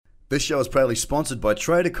This show is proudly sponsored by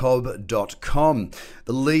TraderCobb.com,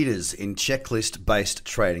 the leaders in checklist-based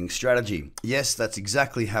trading strategy. Yes, that's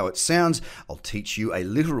exactly how it sounds. I'll teach you a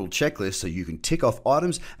literal checklist so you can tick off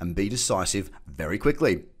items and be decisive very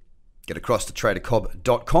quickly. Get across to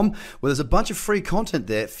TraderCobb.com, where there's a bunch of free content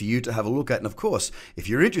there for you to have a look at. And of course, if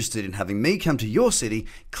you're interested in having me come to your city,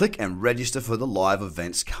 click and register for the live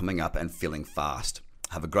events coming up and filling fast.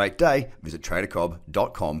 Have a great day. Visit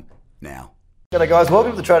TraderCobb.com now. G'day guys,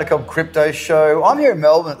 welcome to the Trader Cobb Crypto Show. I'm here in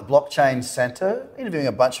Melbourne at the Blockchain Centre, interviewing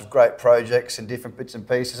a bunch of great projects and different bits and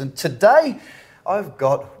pieces. And today, I've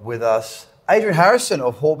got with us Adrian Harrison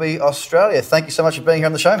of Huobi Australia. Thank you so much for being here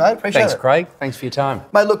on the show, mate. Appreciate it. Thanks, Craig. Thanks for your time.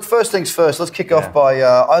 Mate, look, first things first, let's kick off by,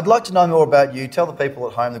 I'd like to know more about you. Tell the people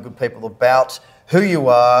at home, the good people, about who you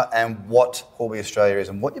are and what Huobi Australia is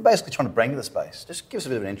and what you're basically trying to bring to the space. Just give us a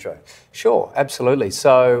bit of an intro. Sure, absolutely.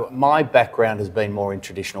 So my background has been more in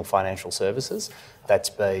traditional financial services. That's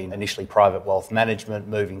been initially private wealth management,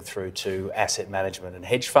 moving through to asset management and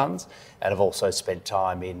hedge funds, and I've also spent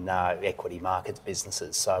time in equity markets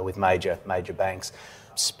businesses, so with major banks.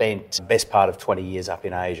 Spent the best part of 20 years up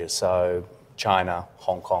in Asia, so China,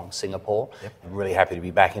 Hong Kong, Singapore. Yep. I'm really happy to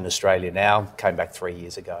be back in Australia now. Came back 3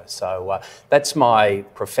 years ago. So that's my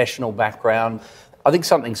professional background. I think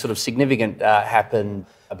something sort of significant happened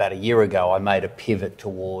about a year ago. I made a pivot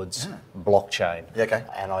towards blockchain. Yeah, okay.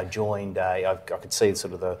 And I joined, I could see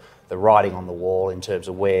sort of the writing on the wall in terms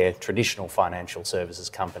of where traditional financial services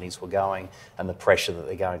companies were going and the pressure that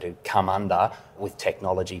they're going to come under with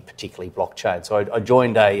technology, particularly blockchain. So I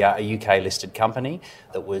joined a UK-listed company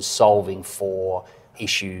that was solving for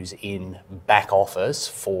issues in back office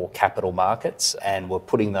for capital markets, and we're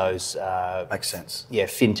putting those makes sense.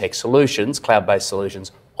 Fintech solutions, cloud-based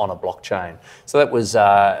solutions, on a blockchain. So that was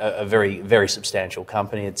a very, very substantial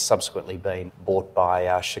company. It's subsequently been bought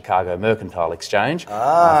by Chicago Mercantile Exchange for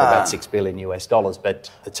about $6 billion US. But at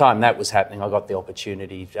the time that was happening, I got the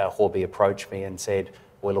opportunity. Huobi approached me and said,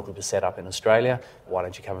 "We're looking to set up in Australia. Why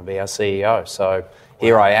don't you come and be our CEO?" So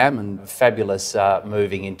here I am, and fabulous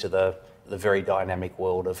moving into the very dynamic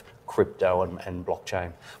world of crypto and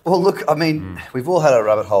blockchain. Well, look, I mean, we've all had a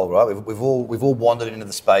rabbit hole, right? We've all wandered into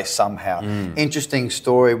the space somehow. Interesting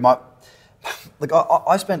story.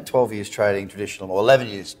 I spent 12 years trading traditional, or 11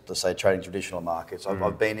 years, let's say, trading traditional markets.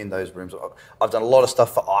 I've been in those rooms. I've done a lot of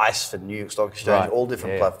stuff for ICE, for New York Stock Exchange, all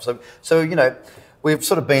different platforms. So you know, we've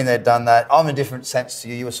sort of been there, done that. I'm in a different sense to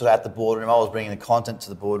you. You were sort of at the boardroom. I was bringing the content to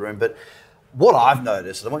the boardroom, but what I've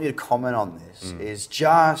noticed, and I want you to comment on this, is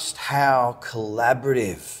just how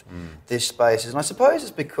collaborative this space is. And I suppose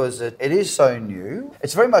it's because it is so new.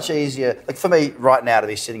 It's very much easier, like for me right now, to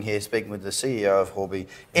be sitting here speaking with the CEO of Huobi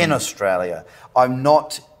in Australia. I'm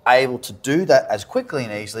not able to do that as quickly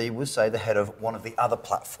and easily with, say, the head of one of the other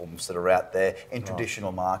platforms that are out there in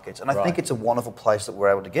traditional markets. And I think it's a wonderful place that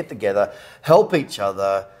we're able to get together, help each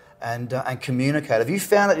other, and communicate. Have you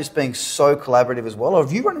found it just being so collaborative as well, or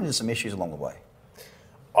have you run into some issues along the way?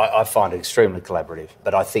 I find it extremely collaborative,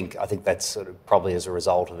 but I think that's sort of probably as a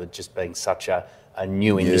result of it just being such a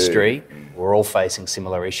new industry. We're all facing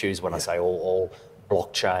similar issues. When I say all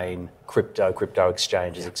blockchain, crypto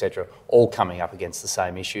exchanges, etc., all coming up against the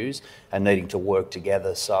same issues and needing to work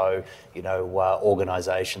together. So, you know,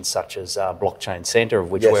 organisations such as Blockchain Centre,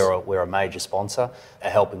 of which we're a major sponsor,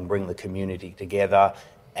 are helping bring the community together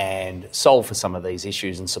and solve for some of these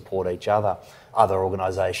issues and support each other. Other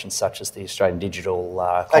organisations such as the Australian Digital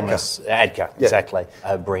Commerce, ADCA, exactly,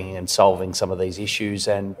 bringing and solving some of these issues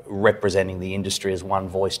and representing the industry as one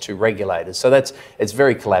voice to regulators. So it's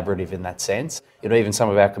very collaborative in that sense. You know, even some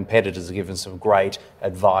of our competitors have given some great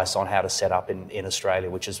advice on how to set up in Australia,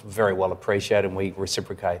 which is very well appreciated, and we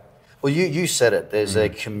reciprocate. Well, you said it. There's a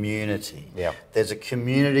community. Yeah. There's a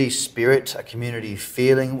community spirit, a community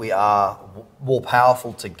feeling. We are more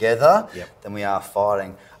powerful together than we are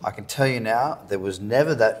fighting. I can tell you now, there was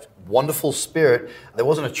never that wonderful spirit. There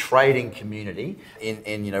wasn't a trading community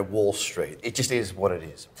in Wall Street. It just is what it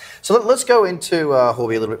is. So let's go into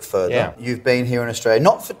Huobi a little bit further. Yeah. You've been here in Australia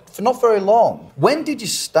not for not very long. When did you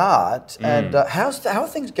start, and how are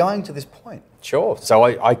things going to this point? Sure. So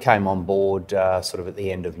I came on board sort of at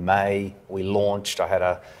the end of May. We launched. I had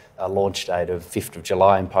a launch date of 5th of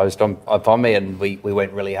July imposed on me, and we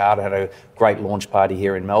went really hard. I had a great launch party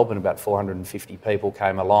here in Melbourne. About 450 people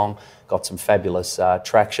came along, got some fabulous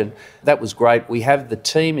traction. That was great. The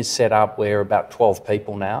team is set up. We're about 12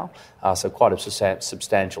 people now, so quite a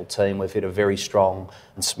substantial team. We've hit a very strong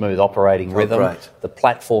and smooth operating rhythm. Great. The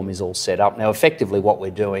platform is all set up. Now, effectively what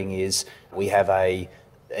we're doing is we have an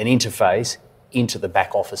interface into the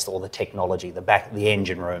back office or the technology, the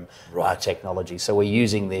engine room technology. So we're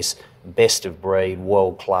using this best of breed,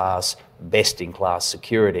 world-class, best-in-class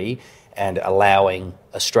security and allowing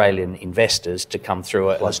Australian investors to come through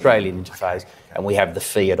an Australian interface, and we have the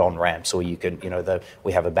fiat on-ramp, so you can,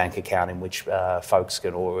 we have a bank account in which folks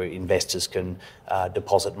can, or investors can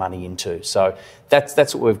deposit money into. So that's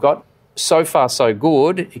what we've got. So far, so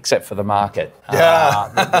good, except for the market.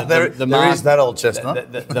 Yeah, there is that old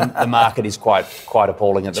chestnut. The market is quite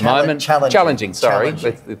appalling at the moment. Challenging.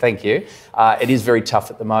 Thank you. It is very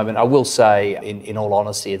tough at the moment. I will say, in all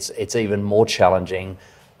honesty, it's even more challenging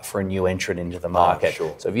for a new entrant into the market.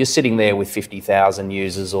 Sure. So if you're sitting there with 50,000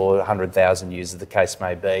 users or 100,000 users, the case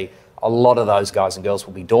may be, a lot of those guys and girls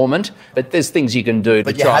will be dormant, but there's things you can do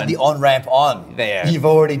But you had the on-ramp on. There. You've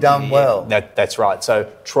already done well. That's right.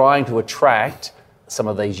 So trying to attract some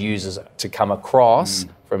of these users to come across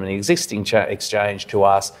from an existing exchange to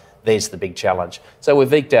us, there's the big challenge. So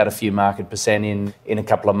we've eked out a few market percent in a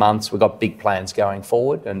couple of months. We've got big plans going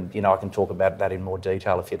forward, and I can talk about that in more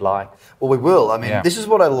detail if you'd like. Well, we will. I mean, This is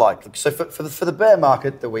what I like. So for the bear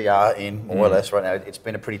market that we are in, more or less right now, it's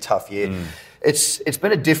been a pretty tough year. It's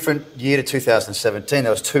been a different year to 2017.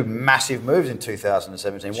 There was two massive moves in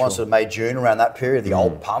 2017. One sort of May, June, around that period, the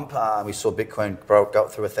old pump. We saw Bitcoin go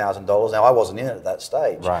through $1,000. Now, I wasn't in it at that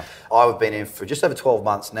stage. Right. I've been in for just over 12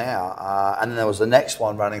 months now. And then there was the next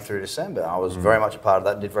one running through December. I was very much a part of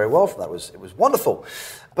that and did very well from that. It was wonderful.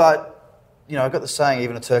 But I've got the saying,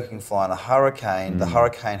 even a turkey can fly in a hurricane. The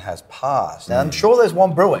hurricane has passed. Now, I'm sure there's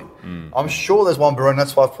one brewing. I'm sure there's one brewing.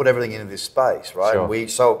 That's why I've put everything into this space, right? Sure.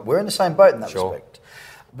 So we're in the same boat in that respect.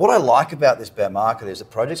 What I like about this bear market is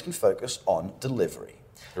that projects can focus on delivery.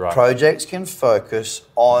 Right. Projects can focus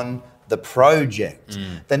on the project.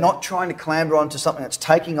 They're not trying to clamber onto something that's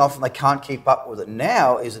taking off and they can't keep up with it.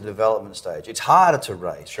 Now is a development stage. It's harder to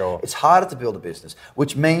raise. Sure. It's harder to build a business,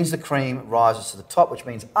 which means the cream rises to the top, which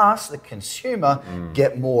means us, the consumer,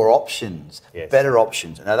 get more options, better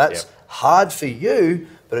options. Now that's hard for you,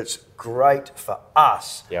 but it's great for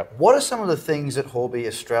us. Yep. What are some of the things that Huobi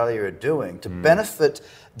Australia are doing to benefit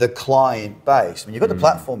the client base? I mean, you've got the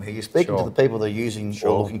platform here. You're speaking to the people that are using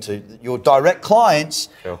or looking to your direct clients.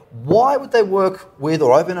 Why would they work with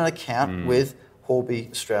or open an account with Huobi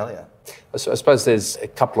Australia? So I suppose there's a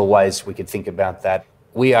couple of ways we could think about that.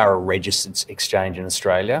 We are a registered exchange in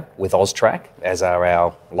Australia with AUSTRAC, as are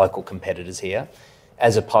our local competitors here,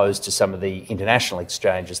 as opposed to some of the international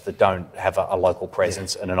exchanges that don't have a local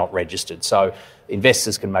presence and are not registered. So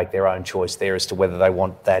investors can make their own choice there as to whether they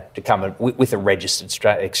want that to come with a registered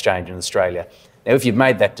exchange in Australia. Now, if you've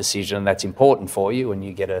made that decision and that's important for you and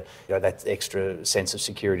you get that extra sense of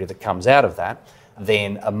security that comes out of that,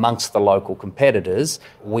 then amongst the local competitors,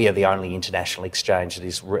 we are the only international exchange that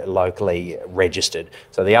is locally registered.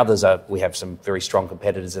 So the others we have some very strong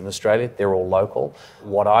competitors in Australia. They're all local.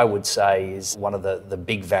 What I would say is one of the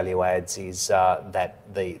big value adds is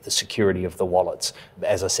that the security of the wallets.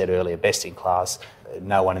 As I said earlier, best in class.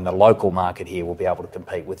 No one in the local market here will be able to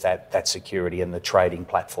compete with that security and the trading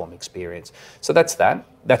platform experience. So that's that.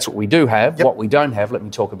 That's what we do have. What we don't have, let me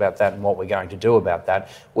talk about that and what we're going to do about that.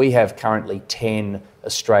 We have currently 10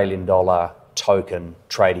 Australian dollar token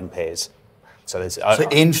trading pairs. So there's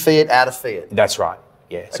in fiat, out of fiat. That's right.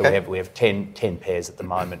 Yeah. So we have 10 pairs at the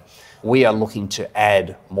moment. We are looking to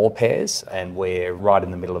add more pairs, and we're right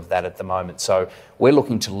in the middle of that at the moment. So we're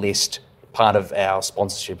looking to list. Part of our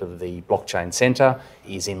sponsorship of the Blockchain Centre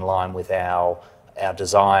is in line with our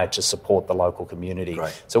desire to support the local community.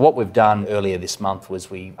 Right. So what we've done earlier this month was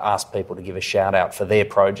we asked people to give a shout out for their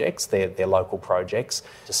projects, their local projects,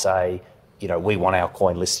 to say, we want our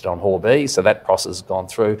coin listed on Huobi. So that process has gone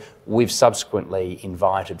through. We've subsequently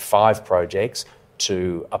invited 5 projects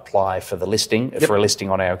to apply for the listing, for a listing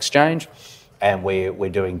on our exchange, and we're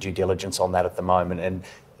doing due diligence on that at the moment. And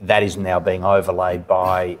that is now being overlaid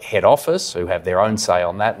by head office, who have their own say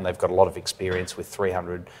on that, and they've got a lot of experience with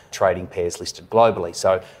 300 trading pairs listed globally.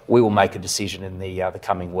 So we will make a decision in the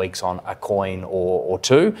coming weeks on a coin or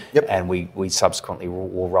two, and we subsequently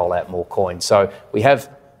will roll out more coins. So we have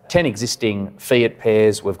 10 existing fiat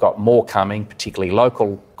pairs. We've got more coming, particularly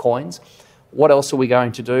local coins. What else are we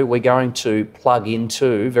going to do? We're going to plug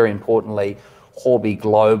into, very importantly, Huobi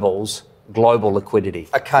Global's global liquidity.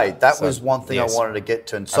 Okay, that was one thing I wanted to get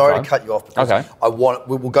to, and sorry to cut you off, because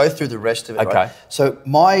we'll go through the rest of it. Okay. Right? So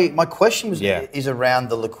my question is around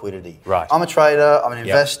the liquidity. Right. I'm a trader. I'm an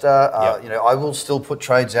investor. I will still put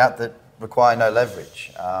trades out that require no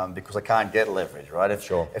leverage because I can't get leverage, right? If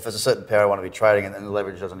there's a certain pair I want to be trading and the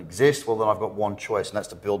leverage doesn't exist, well, then I've got one choice, and that's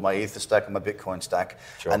to build my Ether stack and my Bitcoin stack,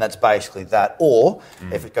 and that's basically that. Or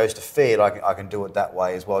if it goes to fiat, I can do it that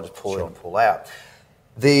way as well, just pull in and pull out.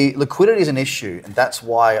 The liquidity is an issue, and that's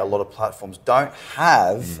why a lot of platforms don't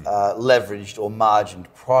have leveraged or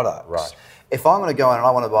margined products. Right. If I'm going to go in and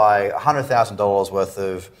I want to buy $100,000 worth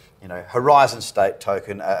of, Horizon State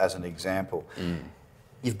token as an example,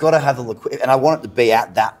 you've got to have the liquidity, and I want it to be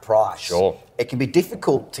at that price. Sure. It can be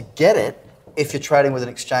difficult to get it if you're trading with an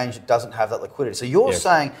exchange that doesn't have that liquidity. So you're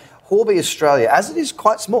saying Huobi Australia, as it is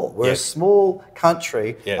quite small, we're a small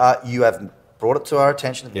country, you have brought it to our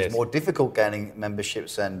attention that it's more difficult gaining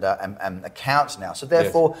memberships and accounts now. So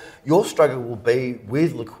therefore, your struggle will be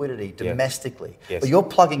with liquidity domestically. But you're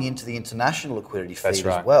plugging into the international liquidity feed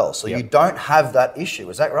as well. So you don't have that issue.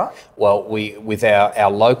 Is that right? Well, with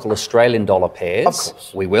our local Australian dollar pairs, of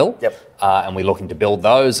course, we will. And we're looking to build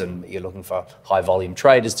those, and you're looking for high volume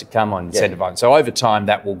traders to come on incentive. So over time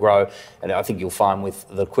that will grow, and I think you'll find with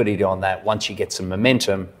the liquidity on that, once you get some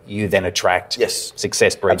momentum, you then attract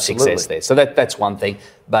success breeds success there. So that's one thing.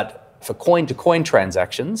 But for coin-to-coin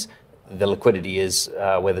transactions, the liquidity is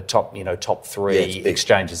we're the top three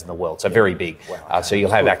exchanges in the world, so very big. Wow. So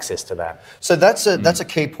you'll have access to that. So that's a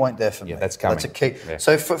key point there for me. That's coming. That's a key.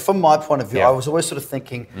 So from my point of view, I was always sort of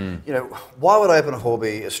thinking, why would I open a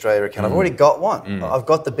Huobi Australia account? I've already got one. I've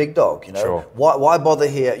got the big dog. Why bother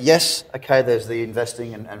here? Yes, okay. There's the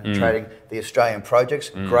investing and trading the Australian projects.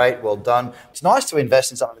 Great, well done. It's nice to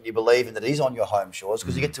invest in something that you believe in that is on your home shores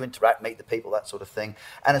because you get to interact, meet the people, that sort of thing,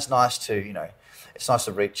 and it's nice to It's nice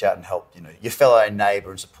to reach out and help, your fellow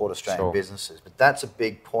neighbour and support Australian businesses. But that's a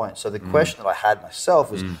big point. So the question that I had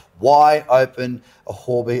myself was, why open a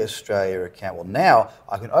Huobi Australia account? Well, now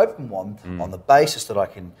I can open one on the basis that I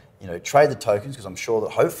can, trade the tokens, because I'm sure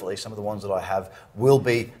that hopefully some of the ones that I have will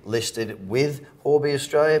be listed with Huobi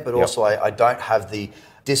Australia, but also I don't have the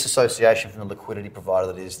disassociation from the liquidity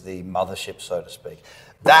provider that is the mothership, so to speak.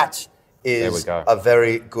 That is a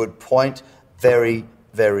very good point. Very,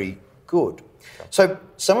 very good. So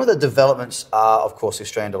some of the developments are, of course, the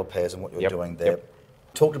Australian dollar pairs and what you're doing there.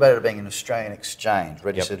 Talked about it being an Australian exchange,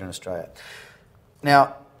 registered in Australia.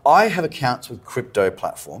 Now, I have accounts with crypto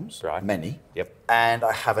platforms, many, and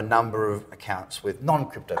I have a number of accounts with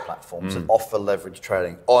non-crypto platforms that offer leverage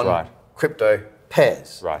trading on crypto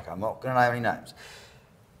pairs. I'm not going to name any names.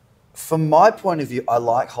 From my point of view, I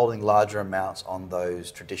like holding larger amounts on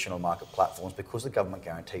those traditional market platforms because the government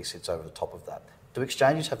guarantee sits over the top of that. Do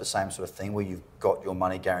exchanges have the same sort of thing where you've got your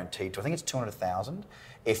money guaranteed to, I think it's 200,000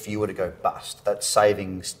 if you were to go bust, that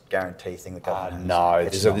savings guarantee thing the government has? No,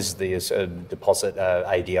 this is the deposit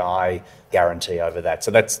ADI guarantee over that.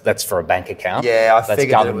 So that's for a bank account. Yeah, I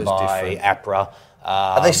figured that it was by different. APRA.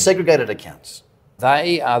 Are they segregated accounts?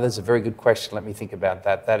 They are. There's a very good question. Let me think about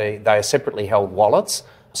that. They are separately held wallets.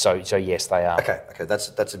 So yes, they are. Okay,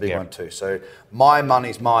 that's a big one too. So my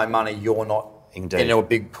money's my money. You're not in a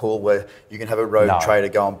big pool where you can have a rogue trader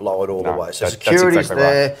go and blow it all the way. So security's exactly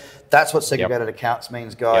there. Right. That's what segregated accounts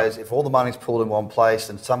means, guys. If all the money's pooled in one place,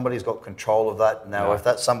 then somebody's got control of that. Now, if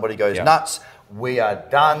that somebody goes nuts, we are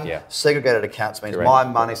done. Segregated accounts means my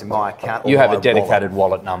money's in my account. You have a dedicated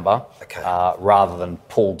wallet number rather than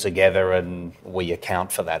pooled together and we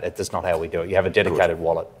account for that. That's not how we do it. You have a dedicated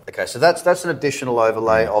wallet. Okay, so that's an additional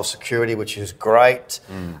overlay of security, which is great.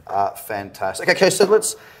 Fantastic. Okay, so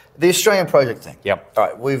the Australian project thing. All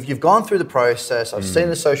right, you've gone through the process. I've seen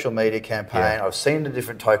the social media campaign. I've seen the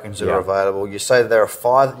different tokens that are available. You say that there are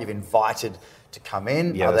 5 that you've invited to come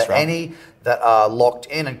in. Are there any that are locked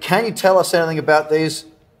in? And can you tell us anything about these?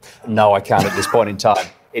 No, I can't at this point in time.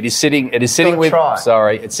 It's sitting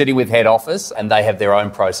with head office, and they have their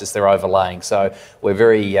own process. They're overlaying. So we're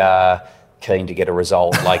very keen to get a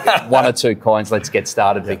result, like 1 or 2 coins. Let's get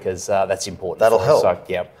started because that's important. That'll help.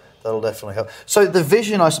 So, that'll definitely help. So the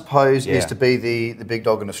vision, I suppose, is to be the big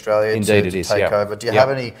dog in Australia. Indeed, to it is. Take over. Do you have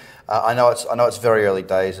any? I know it's very early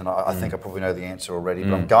days, and I think I probably know the answer already.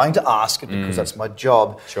 But I'm going to ask it because that's my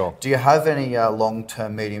job. Sure. Do you have any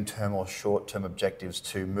long-term, medium-term, or short-term objectives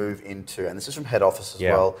to move into? And this is from head office as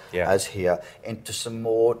well as here, into some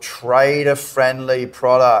more trader-friendly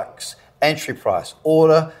products. Entry price,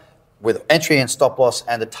 order with entry and stop loss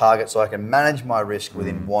and a target, so I can manage my risk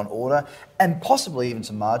within one order, and possibly even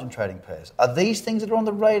some margin trading pairs. Are these things that are on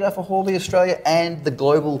the radar for Huobi Australia and the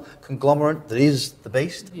global conglomerate that is the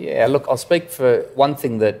beast? Yeah, look, I'll speak for one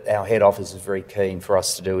thing that our head office is very keen for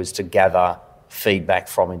us to do is to gather feedback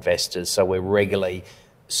from investors. So we're regularly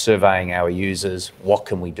surveying our users. What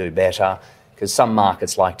can we do better? because some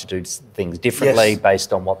markets like to do things differently Yes.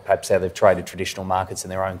 based on what perhaps how they've traded traditional markets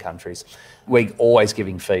in their own countries. We're always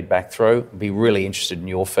giving feedback through. Be really interested in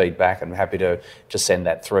your feedback and happy to send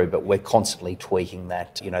that through. But we're constantly tweaking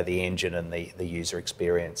that, the engine and the user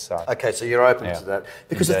experience. So, Okay, so you're open to that.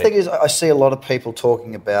 Because Indeed. the thing is, I see a lot of people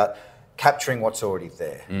talking about capturing what's already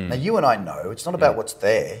there. Now, you and I know it's not about what's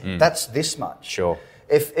there. That's this much. Sure.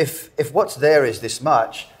 If what's there is this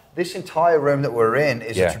much, this entire room that we're in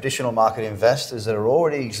is the traditional market investors that are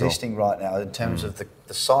already existing right now in terms of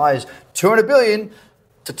the size, 200 billion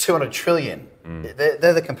to 200 trillion.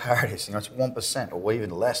 They're the comparatives. It's 1% or even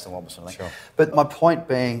less than 1%. Sure. But my point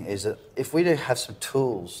being is that if we do have some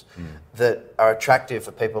tools that are attractive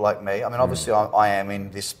for people like me, I mean, obviously I am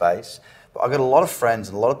in this space, but I've got a lot of friends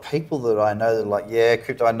and a lot of people that I know that are like, yeah,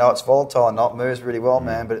 crypto, I know it's volatile and not moves really well,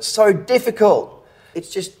 man, but it's so difficult. It's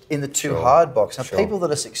just in the too hard box. Now, people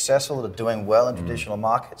that are successful, that are doing well in traditional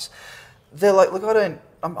markets, they're like, look,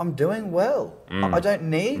 I'm doing well. I don't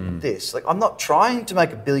need this. Like, I'm not trying to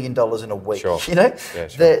make $1 billion in a week. Sure. Yeah,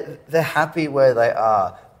 sure. They're happy where they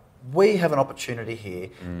are. We have an opportunity here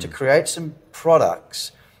to create some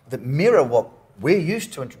products that mirror what we're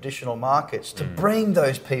used to in traditional markets to bring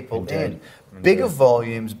those people in. Bigger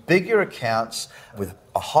volumes, bigger accounts with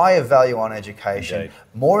a higher value on education,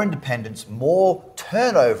 more independence, more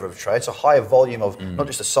turnover of trades, a higher volume of not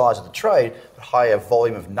just the size of the trade, but higher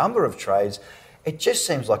volume of number of trades. It just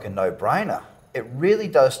seems like a no-brainer. It really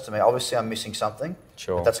does to me. Obviously, I'm missing something.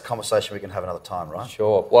 Sure. But that's a conversation we can have another time, right?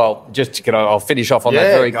 Sure. Well, I'll finish off on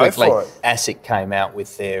that very go quickly. for it. ASIC came out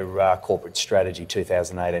with their corporate strategy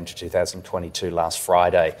 2018 to 2022 last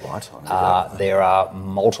Friday. Right. There are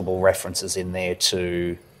multiple references in there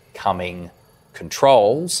to coming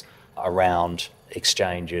controls around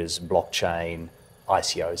exchanges, blockchain,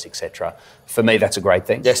 ICOs, etc. For me, that's a great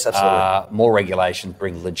thing. Yes, absolutely. More regulations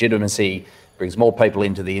bring legitimacy, brings more people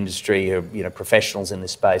into the industry, who are, professionals in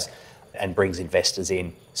this space, and brings investors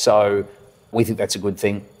in. So we think that's a good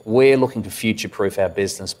thing. We're looking to future-proof our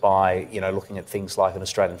business by, looking at things like an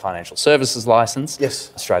Australian Financial Services licence,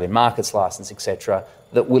 Australian Markets licence, etc.,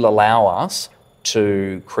 that will allow us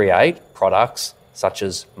to create products such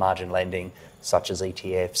as margin lending, such as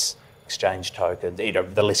ETFs, exchange tokens,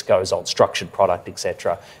 the list goes on, structured product,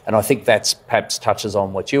 etc. And I think that's perhaps touches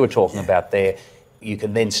on what you were talking about there. You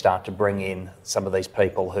can then start to bring in some of these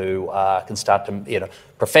people who can start to,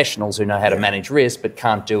 professionals who know how to manage risk but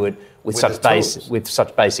can't do it with such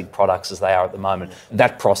basic products as they are at the moment.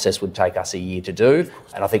 That process would take us a year to do,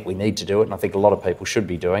 and I think we need to do it, and I think a lot of people should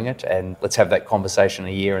be doing it, and let's have that conversation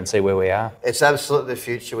in a year and see where we are. It's absolutely the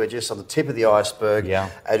future. We're just on the tip of the iceberg.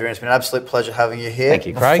 Yeah. Adrian, it's been an absolute pleasure having you here. Thank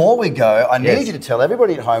you, Craig. Before we go, I need you to tell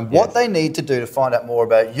everybody at home what they need to do to find out more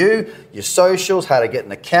about you, your socials, how to get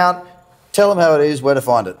an account. Tell them how it is, where to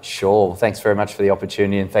find it. Sure. Well, thanks very much for the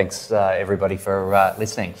opportunity, and thanks everybody for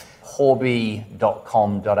listening.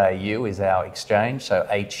 Huobi.com.au is our exchange, so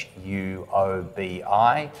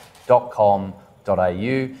huobi.com.au.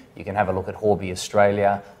 You can have a look at Huobi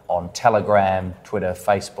Australia on Telegram, Twitter,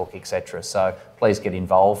 Facebook, etc. So please get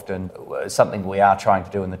involved, and something we are trying to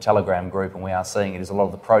do in the Telegram group, and we are seeing it, is a lot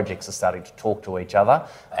of the projects are starting to talk to each other,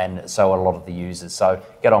 and so are a lot of the users. So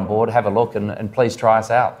get on board, have a look, and please try us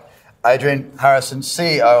out. Adrian Harrison,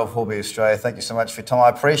 CEO of Huobi Australia, thank you so much for your time. I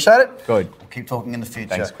appreciate it. Good. We'll keep talking in the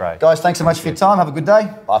future. Thanks, Craig. Guys, thanks so much for your time. Have a good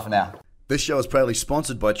day. Bye for now. This show is proudly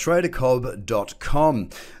sponsored by TraderCobb.com,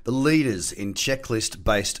 the leaders in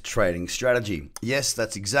checklist-based trading strategy. Yes,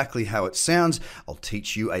 that's exactly how it sounds. I'll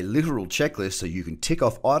teach you a literal checklist so you can tick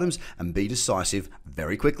off items and be decisive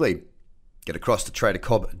very quickly. Get across to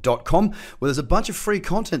TraderCobb.com, where there's a bunch of free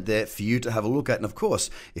content there for you to have a look at. And of course,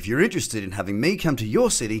 if you're interested in having me come to your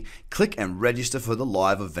city, click and register for the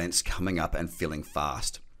live events coming up and filling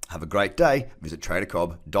fast. Have a great day. Visit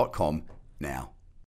TraderCobb.com now.